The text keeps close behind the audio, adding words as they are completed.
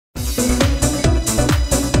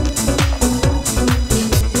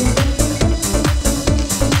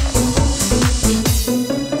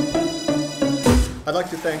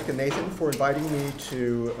thank Nathan for inviting me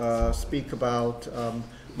to speak about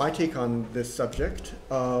my take on this subject.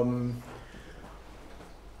 I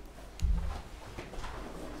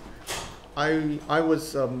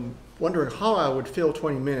was wondering how I would fill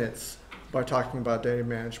 20 minutes by talking about data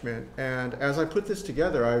management, and as I put this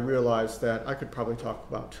together, I realized that I could probably talk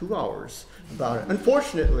about 2 hours about it.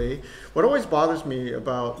 Unfortunately, what always bothers me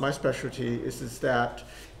about my specialty is that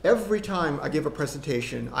every time I give a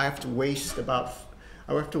presentation, I have to waste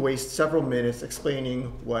several minutes explaining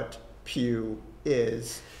what Pew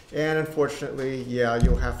is, and unfortunately, yeah,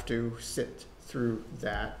 you'll have to sit through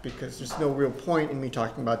that because there's no real point in me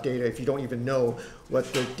talking about data if you don't even know what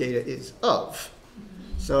the data is of.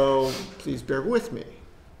 So please bear with me.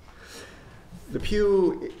 The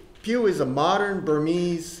Pew is a modern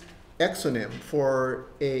Burmese exonym for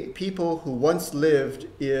a people who once lived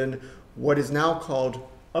in what is now called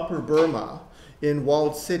Upper Burma in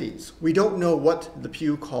walled cities. We don't know what the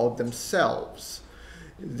Pew called themselves.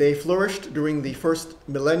 They flourished during the first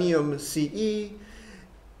millennium CE,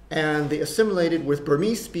 and they assimilated with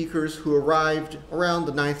Burmese speakers who arrived around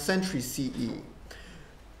the 9th century CE.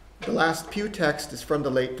 The last Pew text is from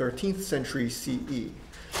the late 13th century CE,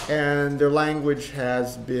 and their language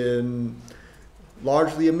has been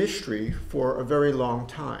largely a mystery for a very long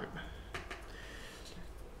time.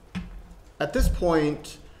 At this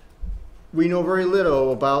point, we know very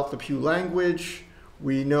little about the Pew language.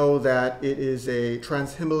 We know that it is a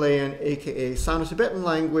Trans-Himalayan, aka Sino-Tibetan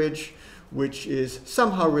language, which is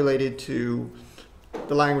somehow related to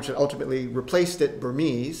the language that ultimately replaced it,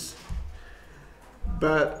 Burmese.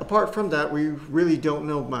 But apart from that, we really don't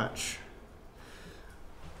know much.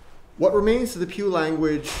 What remains of the Pew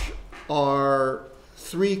language are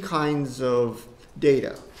 3 kinds of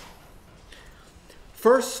data.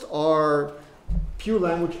 First are Pew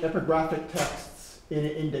language epigraphic texts in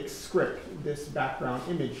an index script, this background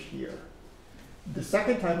image here. The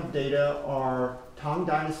second type of data are Tang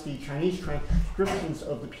Dynasty Chinese transcriptions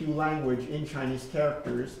of the Pew language in Chinese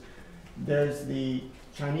characters. There's the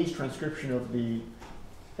Chinese transcription of the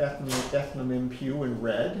ethnonym Pew in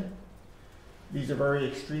red. These are very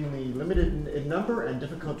extremely limited in number and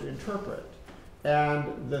difficult to interpret.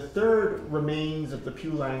 And the third remains of the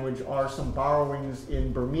Pew language are some borrowings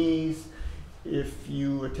in Burmese. If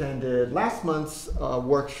you attended last month's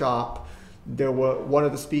workshop, one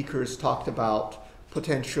of the speakers talked about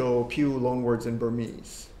potential Pew loanwords in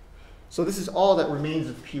Burmese. So this is all that remains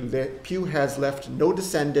of Pew. Pew has left no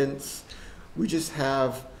descendants. We just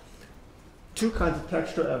have 2 kinds of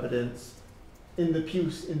textual evidence in the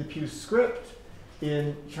Pew script,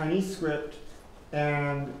 in Chinese script,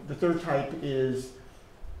 and the third type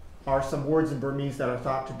are some words in Burmese that are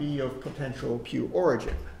thought to be of potential Pew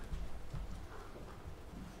origin.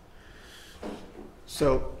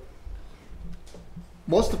 So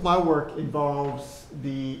most of my work involves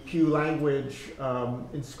the Pew language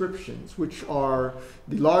inscriptions, which are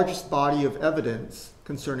the largest body of evidence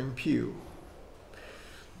concerning Pew.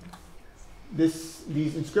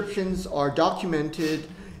 These inscriptions are documented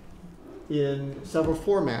in several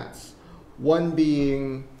formats, one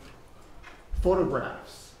being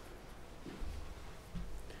photographs.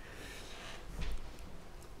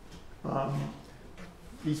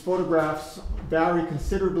 These photographs vary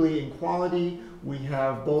considerably in quality. We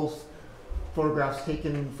have both photographs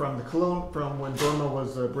taken from when Burma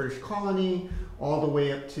was a British colony all the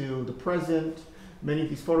way up to the present. Many of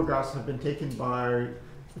these photographs have been taken by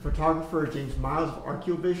the photographer James Miles of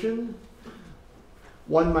Archaeovision.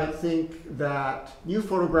 One might think that new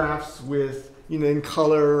photographs with, in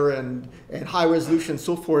color and high resolution and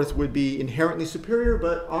so forth would be inherently superior,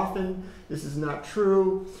 but often this is not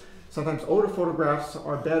true. Sometimes older photographs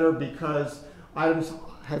are better because items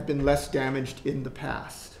have been less damaged in the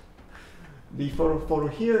past. The photo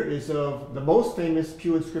here is of the most famous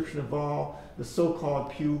Pew inscription of all, the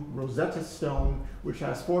so-called Pew Rosetta Stone, which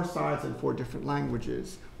has 4 sides in 4 different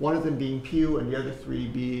languages, one of them being Pew and the other 3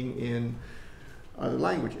 being in other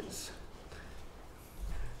languages.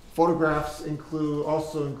 Photographs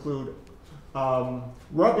also include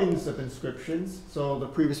rubbings of inscriptions. So the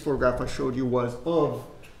previous photograph I showed you was of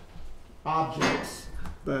objects,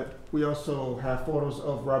 but we also have photos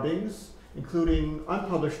of rubbings, including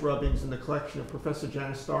unpublished rubbings in the collection of Professor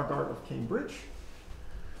Janice Stargard of Cambridge.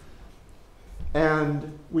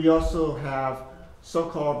 And we also have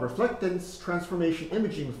so-called reflectance transformation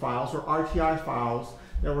imaging files, or RTI files,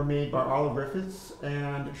 that were made by Arlo Griffiths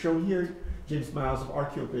and shown here, James Miles of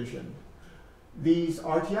Archaeovision. These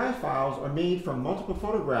RTI files are made from multiple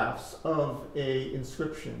photographs of an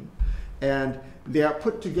inscription, and they are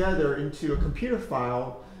put together into a computer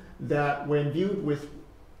file that, when viewed with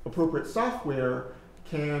appropriate software,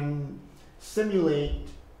 can simulate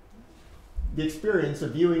the experience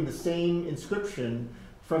of viewing the same inscription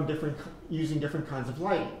from using different kinds of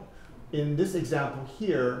lighting. In this example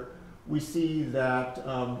here, we see that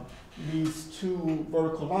these two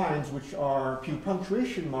vertical lines, which are pew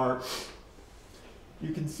punctuation marks,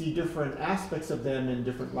 you can see different aspects of them in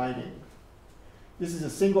different lighting. This is a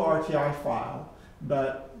single RTI file,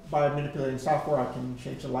 but by manipulating software, I can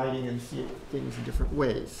change the lighting and see things in different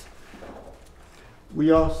ways.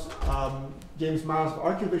 We also, James Miles of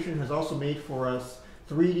Arcuvision has also made for us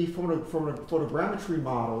 3D photogrammetry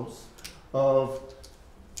models of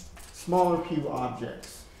smaller pew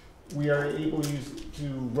objects. We are able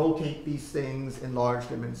to rotate these things, enlarge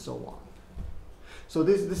them, and so on. So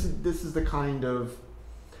these are the kinds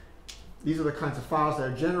of files that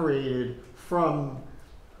are generated from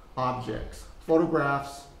objects,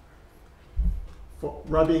 photographs,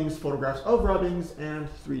 rubbings, photographs of rubbings, and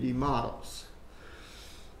 3D models.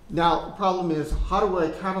 Now, the problem is, how do I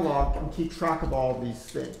catalog and keep track of all of these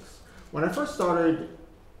things? When I first started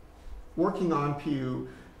working on Pew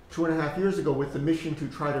 2.5 years ago with the mission to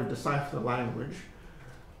try to decipher the language,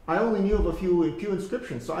 I only knew of a few Pew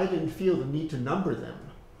inscriptions, so I didn't feel the need to number them.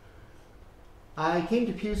 I came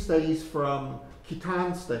to Pew studies from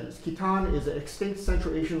Khitan studies. Khitan is an extinct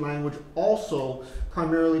Central Asian language, also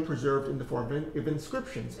primarily preserved in the form of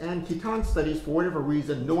inscriptions. And Khitan studies, for whatever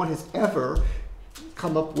reason, no one has ever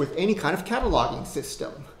come up with any kind of cataloging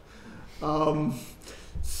system.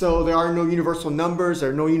 So there are no universal numbers, there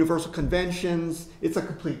are no universal conventions. It's a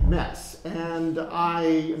complete mess. And I,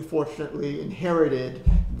 unfortunately, inherited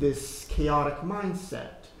this chaotic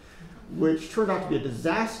mindset, which turned out to be a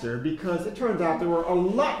disaster because it turned out there were a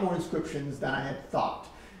lot more inscriptions than I had thought.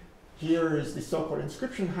 Here is the so-called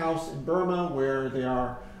inscription house in Burma, where there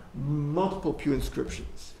are multiple Pew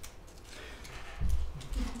inscriptions.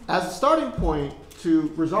 As a starting point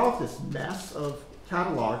to resolve this mess of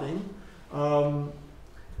cataloging,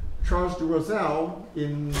 Charles de Rosel,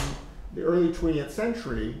 in the early 20th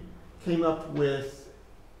century, came up with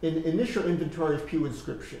an initial inventory of Pew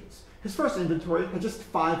inscriptions. His first inventory had just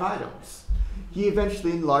 5 items. He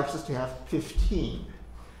eventually enlarged this to have 15.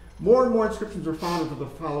 More and more inscriptions were found over the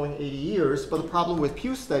following 80 years, but the problem with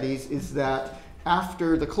Pew studies is that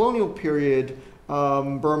after the colonial period,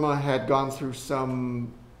 Burma had gone through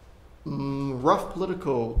some rough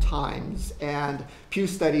political times, and Pew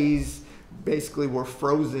studies basically were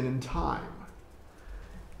frozen in time.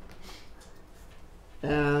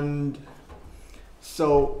 And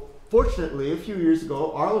so, fortunately, a few years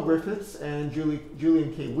ago, Arlo Griffiths and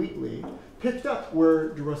Julian K. Wheatley picked up where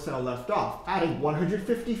de Rosel left off, adding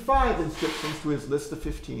 155 inscriptions to his list of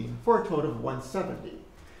 15 for a total of 170.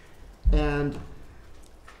 And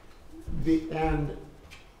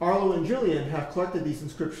Arlo and Julian have collected these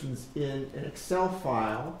inscriptions in an Excel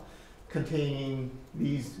file containing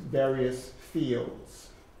these various fields.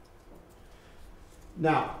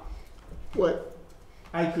 Now,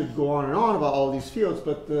 I could go on and on about all these fields,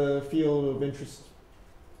 but the field of interest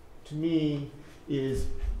to me is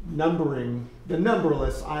numbering the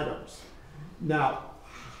numberless items. Now,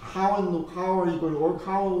 how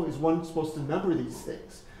is one supposed to number these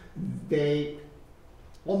things?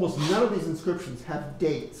 Almost none of these inscriptions have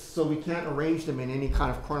dates, so we can't arrange them in any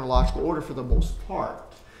kind of chronological order for the most part.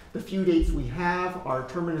 The few dates we have are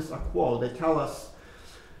terminus a quo. They tell us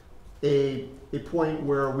a point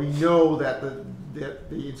where we know that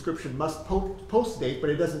the inscription must post-date, but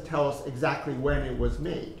it doesn't tell us exactly when it was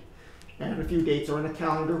made. And a few dates are in a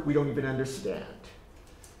calendar we don't even understand.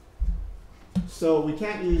 So we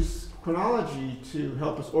can't use chronology to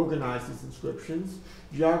help us organize these inscriptions.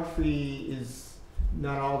 Geography is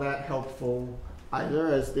not all that helpful either,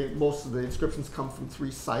 as most of the inscriptions come from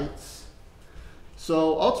 3 sites.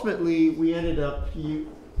 So ultimately, we ended up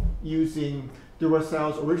using de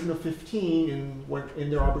Rosel's original 15 in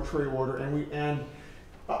their arbitrary order, and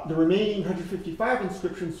the remaining 155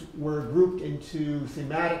 inscriptions were grouped into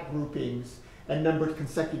thematic groupings and numbered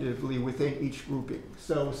consecutively within each grouping.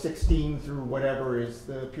 So 16 through whatever is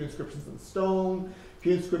the Pew inscriptions in stone,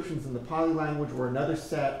 Pew inscriptions in the Pali language were another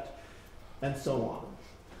set, and so on.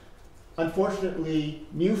 Unfortunately,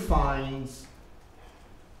 new finds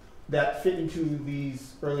that fit into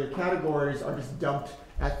these earlier categories are just dumped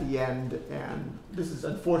at the end, and this is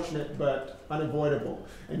unfortunate but unavoidable.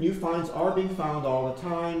 And new finds are being found all the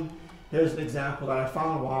time. Here's an example that I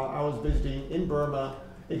found while I was visiting in Burma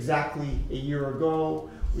exactly a year ago.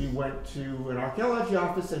 We went to an archaeology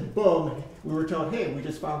office and boom, we were told, hey, we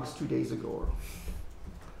just found this 2 days ago.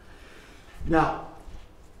 Now,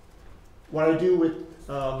 what I do with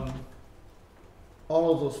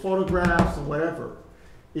all of those photographs and whatever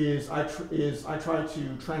is I try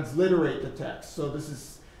to transliterate the text. So this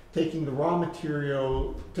is taking the raw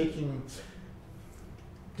material, taking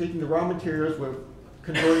the raw materials, we're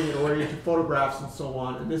converting it already into photographs and so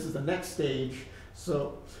on. And this is the next stage,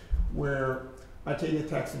 so where I take the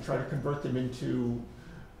text and try to convert them into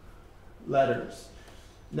letters.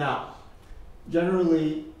 Now,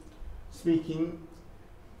 generally speaking,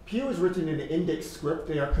 Pew is written in an index script.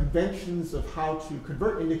 They are conventions of how to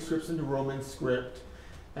convert index scripts into Roman script.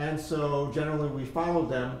 And so generally we follow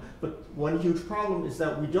them. But one huge problem is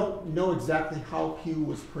that we don't know exactly how Pew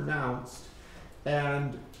was pronounced.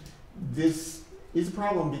 And this is a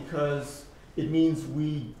problem because it means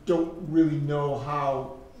we don't really know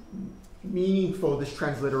how meaningful this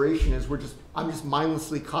transliteration is. I'm just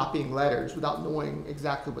mindlessly copying letters without knowing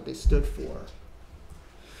exactly what they stood for.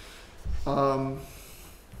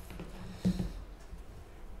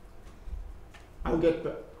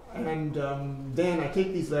 Then I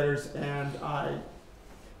take these letters and I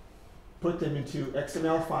put them into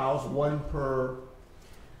XML files, one per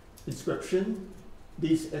inscription.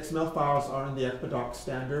 These XML files are in the ECPADOC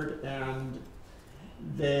standard, and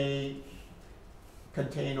they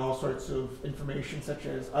contain all sorts of information such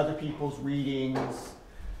as other people's readings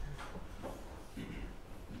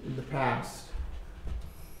in the past.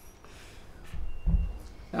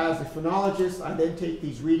 As a phonologist, I then take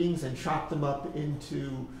these readings and chop them up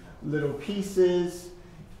into little pieces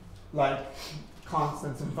like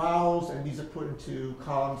consonants and vowels, and these are put into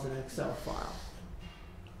columns in an Excel file.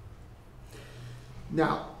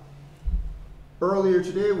 Now, earlier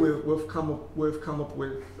today we've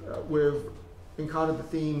encountered the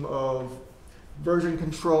theme of version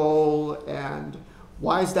control, and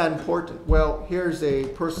why is that important? Well, here's a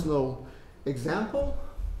personal example.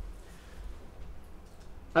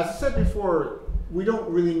 As I said before, we don't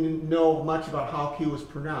really know much about how Pew is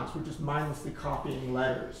pronounced. We're just mindlessly copying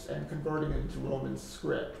letters and converting it into Roman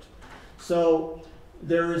script. So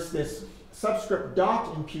there is this subscript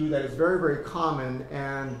dot in Pew that is very, very common,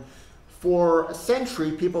 and for a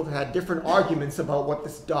century, people have had different arguments about what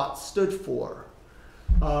this dot stood for.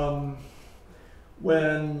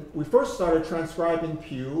 When we first started transcribing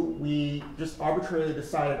Pew, we just arbitrarily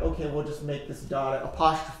decided, okay, we'll just make this dot an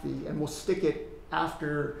apostrophe, and we'll stick it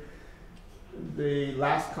after the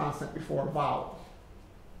last consonant before a vowel.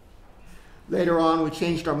 Later on, we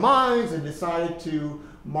changed our minds and decided to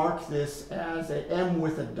mark this as a M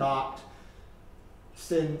with a dot,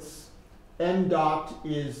 since M dot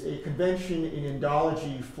is a convention in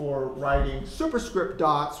Indology for writing superscript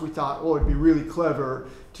dots. We thought, oh, it'd be really clever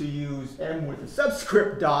to use M with a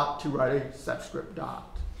subscript dot to write a subscript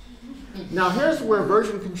dot. Now here's where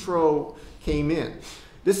version control came in.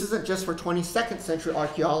 This isn't just for 22nd century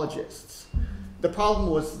archaeologists. The problem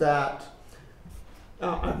was that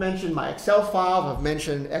I've mentioned my Excel file, I've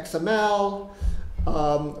mentioned XML.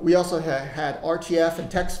 We also had RTF and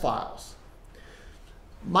text files.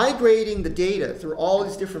 Migrating the data through all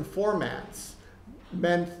these different formats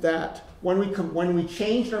meant that when we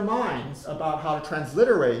changed our minds about how to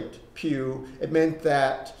transliterate Pew, it meant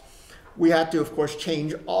that we had to, of course,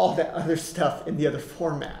 change all that other stuff in the other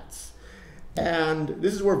formats. And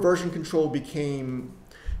this is where version control became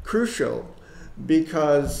crucial,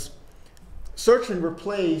 because search and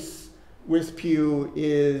replace with Pew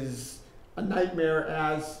is a nightmare,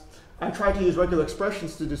 as I tried to use regular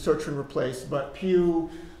expressions to do search and replace, but Pew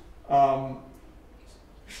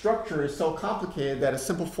structure is so complicated that a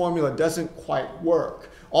simple formula doesn't quite work.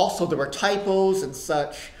 Also, there were typos and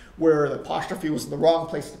such where the apostrophe was in the wrong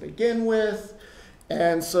place to begin with.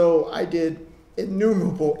 And so I did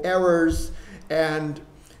innumerable errors and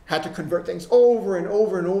had to convert things over and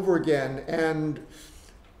over and over again. And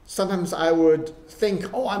sometimes I would think,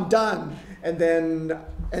 oh, I'm done. And then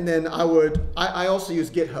I also use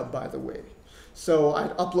GitHub, by the way. So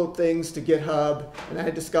I'd upload things to GitHub, and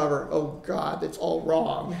I'd discover, oh God, it's all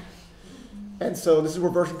wrong. And so this is where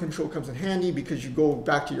version control comes in handy, because you go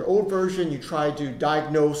back to your old version, you try to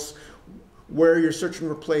diagnose where your search and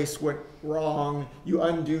replace went wrong, you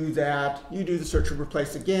undo that, you do the search and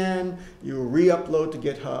replace again, you re-upload to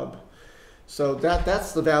GitHub. So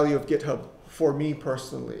that's the value of GitHub for me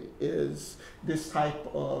personally, is this type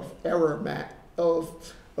of error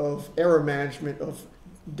management, of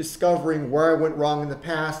discovering where I went wrong in the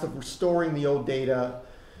past, of restoring the old data,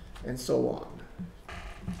 and so on.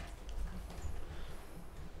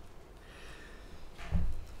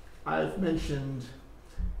 I've mentioned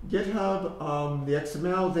GitHub, the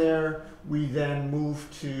XML there. We then move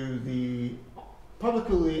to the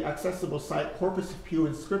publicly accessible site Corpus of Pew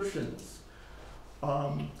Inscriptions.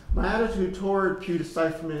 My attitude toward Pew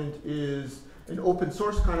decipherment is an open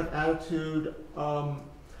source kind of attitude.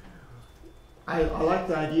 I like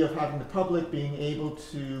the idea of having the public being able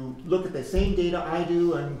to look at the same data I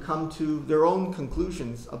do and come to their own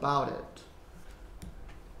conclusions about it.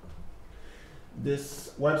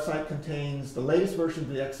 This website contains the latest version of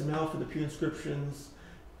the XML for the Pew inscriptions.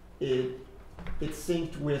 It's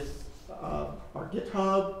synced with our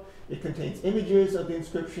GitHub. It contains images of the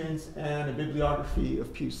inscriptions and a bibliography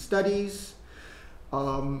of Pew studies.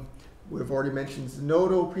 We've already mentioned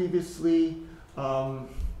Zenodo previously.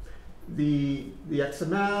 The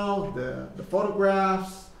XML, the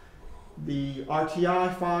photographs, the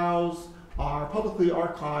RTI files are publicly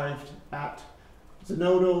archived at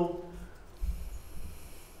Zenodo.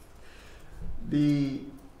 The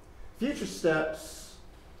future steps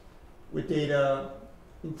with data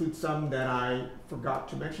include some that I forgot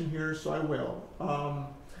to mention here, so I will.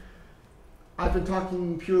 I've been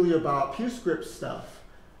talking purely about PewScript stuff.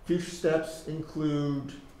 Future steps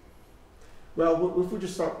include, well, if we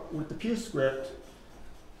just start with the PewScript,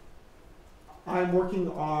 I'm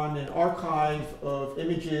working on an archive of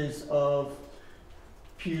images of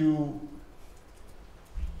Pew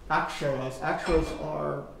aksharas. Aksharas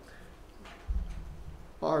are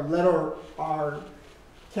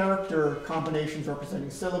character combinations representing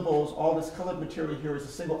syllables. All this colored material here is a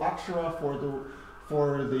single akshara for the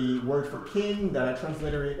word for king that I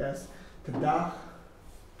transliterate as kadach.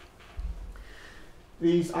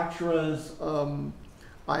 These aksharas,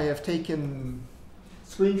 I have taken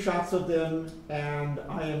screenshots of them, and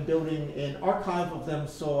I am building an archive of them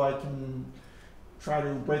so I can try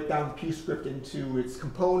to break down the PewScript into its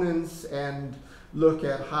components and look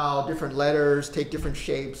at how different letters take different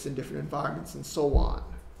shapes in different environments and so on.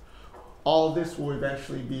 All of this will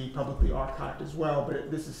eventually be publicly archived as well,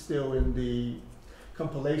 but this is still in the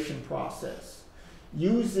compilation process.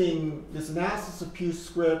 Using this analysis of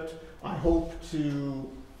PewScript, I hope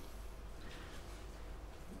to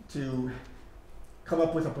come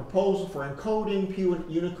up with a proposal for encoding Pew in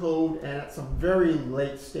Unicode, and at some very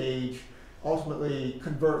late stage, ultimately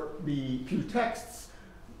convert the Pew texts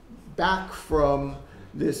back from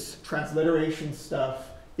this transliteration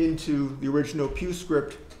stuff into the original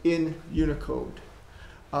PewScript in Unicode.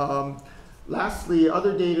 Lastly,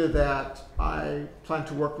 other data that I plan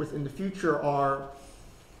to work with in the future are,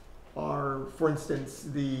 for instance,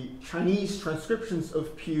 the Chinese transcriptions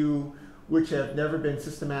of Pew which have never been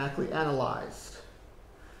systematically analyzed.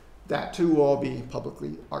 That too will all be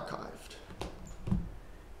publicly archived.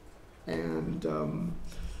 And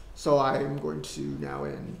so I'm going to now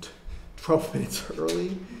end 12 minutes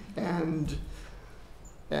early, and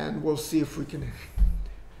we'll see if we can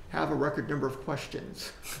have a record number of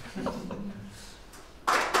questions.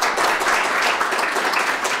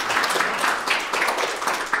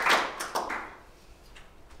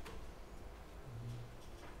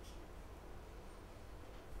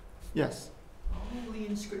 Yes? Are all the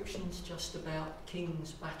inscriptions just about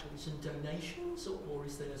kings, battles, and donations, or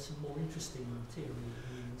is there some more interesting material in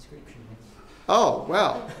the inscriptions? Oh,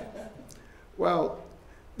 well,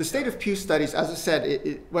 the state of Pew studies, as I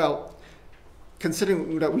said, well,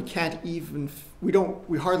 considering that we can't even,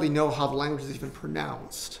 we hardly know how the language is even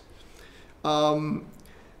pronounced. Right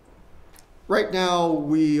now,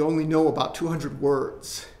 we only know about 200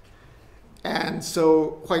 words. And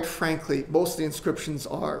so, quite frankly, most of the inscriptions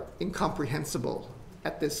are incomprehensible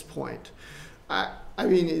at this point. I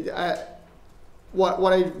mean,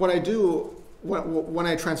 what I do when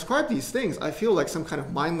I transcribe these things, I feel like some kind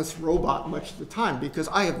of mindless robot much of the time, because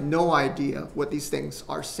I have no idea what these things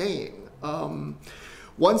are saying.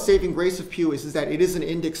 One saving grace of Pew is that it is an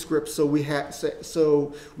index script, so we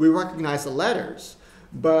recognize the letters,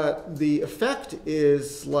 but the effect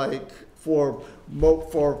is like for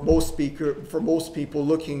most people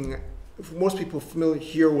familiar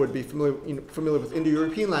here would be familiar with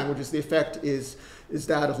Indo-European languages. The effect is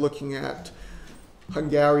that of looking at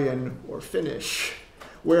Hungarian or Finnish,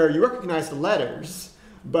 where you recognize the letters,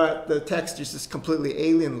 but the text is just completely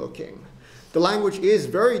alien looking. The language is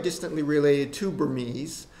very distantly related to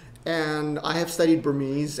Burmese, and I have studied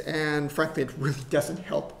Burmese, and frankly, it really doesn't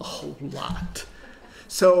help a whole lot.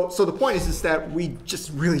 So the point is that we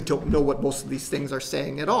just really don't know what most of these things are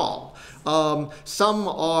saying at all. Some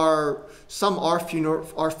are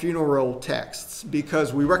funeral texts,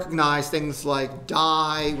 because we recognize things like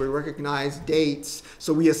die, we recognize dates,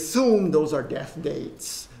 so we assume those are death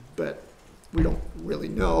dates, but we don't really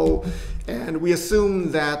know. And we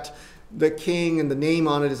assume that the king and the name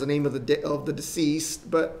on it is the name of the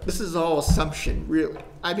deceased, but this is all assumption, really.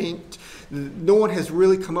 I mean, no one has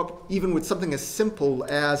really come up even with something as simple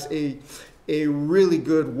as a really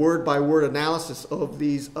good word-by-word analysis of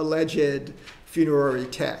these alleged funerary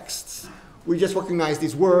texts. we just recognize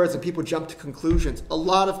these words and people jump to conclusions. A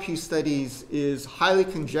lot of Pew studies is highly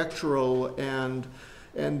conjectural, and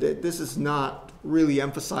this is not really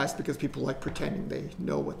emphasized because people like pretending they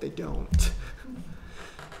know what they don't.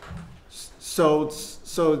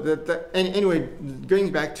 Anyway,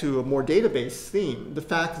 going back to a more database theme, the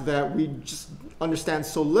fact that we just understand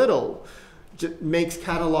so little makes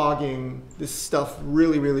cataloging this stuff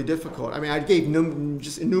really, really difficult. I mean, I gave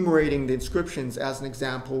just enumerating the inscriptions as an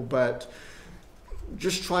example, but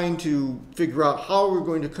just trying to figure out how we're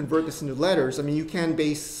going to convert this into letters. I mean, you can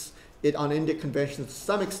base it on Indic conventions to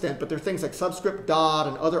some extent, but there are things like subscript dot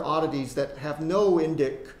and other oddities that have no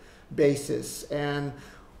Indic basis. And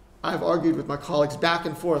I've argued with my colleagues back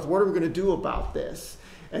and forth, what are we going to do about this?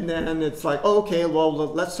 And then it's like, oh, okay, well,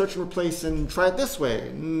 let's search and replace and try it this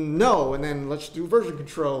way. No, and then let's do version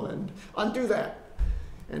control and undo that.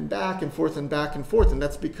 And back and forth and back and forth. And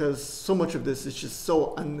that's because so much of this is just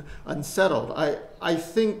so unsettled. I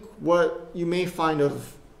think what you may find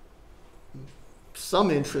of some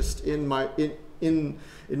interest in my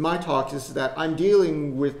talk is that I'm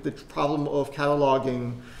dealing with the problem of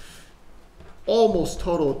cataloging almost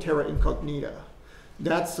total terra incognita.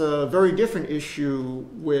 That's a very different issue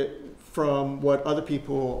from what other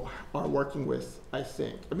people are working with, I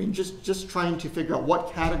think. I mean, just trying to figure out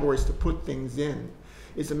what categories to put things in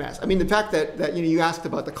is a mess. I mean, the fact that you asked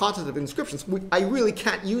about the content of inscriptions, I really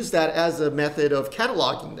can't use that as a method of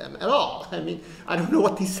cataloging them at all. I mean, I don't know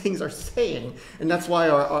what these things are saying, and that's why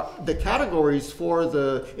the categories for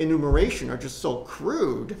the enumeration are just so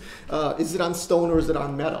crude. Is it on stone or is it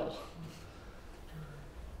on metal?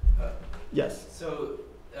 Yes. So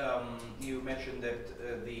you mentioned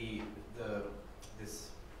that the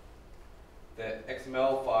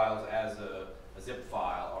XML files as a zip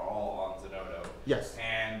file are all on Zenodo. Yes.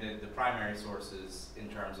 And the primary sources in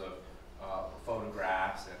terms of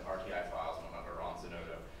photographs and RTI files and whatnot are on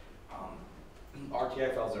Zenodo.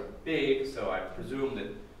 RTI files are big, so I presume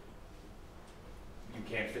that you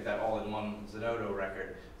can't fit that all in one Zenodo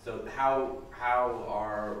record. So how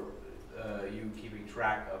are you keeping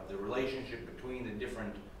track of the relationship between the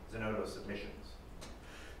different Zenodo submissions?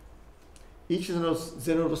 Each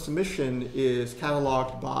Zenodo submission is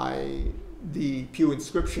cataloged by the Pew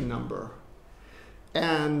inscription number,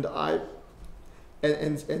 and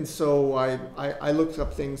so I looked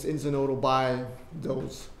up things in Zenodo by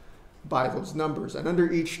those numbers, and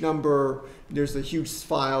under each number there's a huge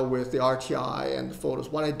file with the RTI and the photos.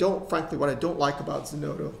 Frankly, what I don't like about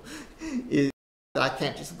Zenodo is that I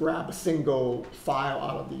can't just grab a single file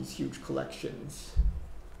out of these huge collections.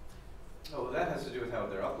 Oh, well, that has to do with how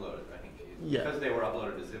they're uploaded, I think. Yeah. Because they were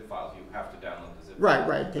uploaded as zip files, you have to download the zip right, files.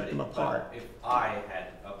 Right, take them apart. But if I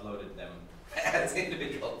had uploaded them as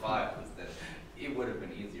individual files, then it would have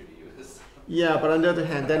been easier to use. Yeah, but on the other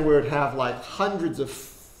hand, then we would have like hundreds of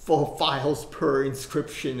full files per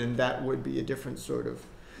inscription, and that would be a different sort of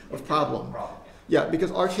problem. Yeah,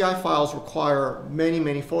 because RTI files require many,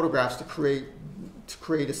 many photographs to create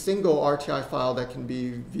a single RTI file that can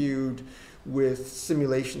be viewed with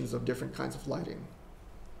simulations of different kinds of lighting.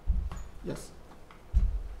 Yes?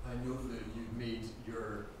 I know that you've made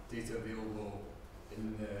your data available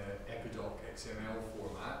in the Epidoc XML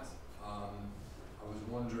format. I was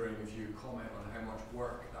wondering if you could comment on how much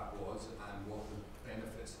work that was and what the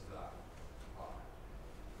benefits of that are.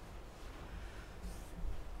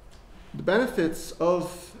 The benefits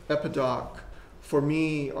of Epidoc for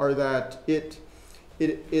me are that it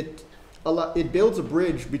builds a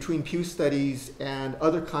bridge between Pew studies and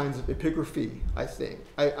other kinds of epigraphy, I think.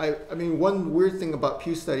 I mean, one weird thing about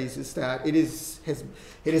Pew studies is that it has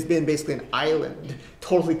been basically an island,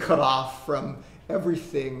 totally cut off from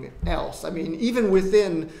everything else. I mean, even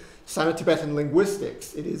within Sino-Tibetan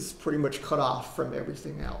linguistics, it is pretty much cut off from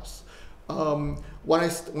everything else. When I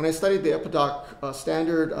studied the Epidoc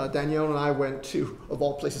standard, Danielle and I went to, of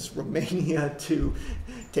all places, Romania to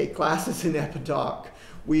take classes in Epidoc.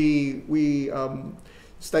 We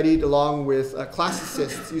studied along with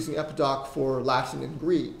classicists using Epidoc for Latin and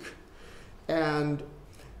Greek. And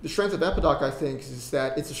the strength of Epidoc, I think, is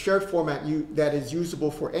that it's a shared format that is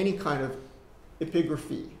usable for any kind of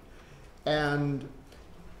epigraphy. And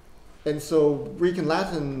so Greek and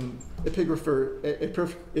Latin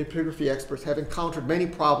epigraphy experts have encountered many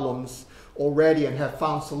problems already and have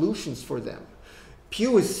found solutions for them.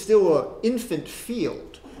 Pew is still an infant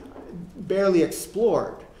field, barely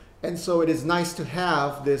explored. And so it is nice to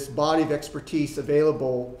have this body of expertise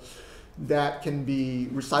available that can be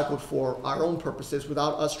recycled for our own purposes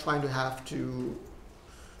without us trying to have to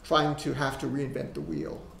reinvent the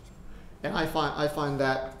wheel. And I find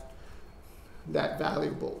that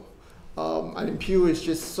valuable. I mean, Pew is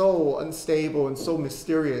just so unstable and so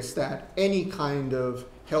mysterious that any kind of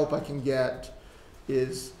help I can get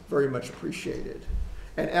is very much appreciated.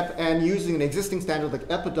 And using an existing standard like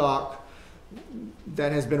Epidoc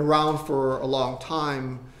that has been around for a long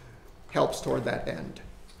time helps toward that end.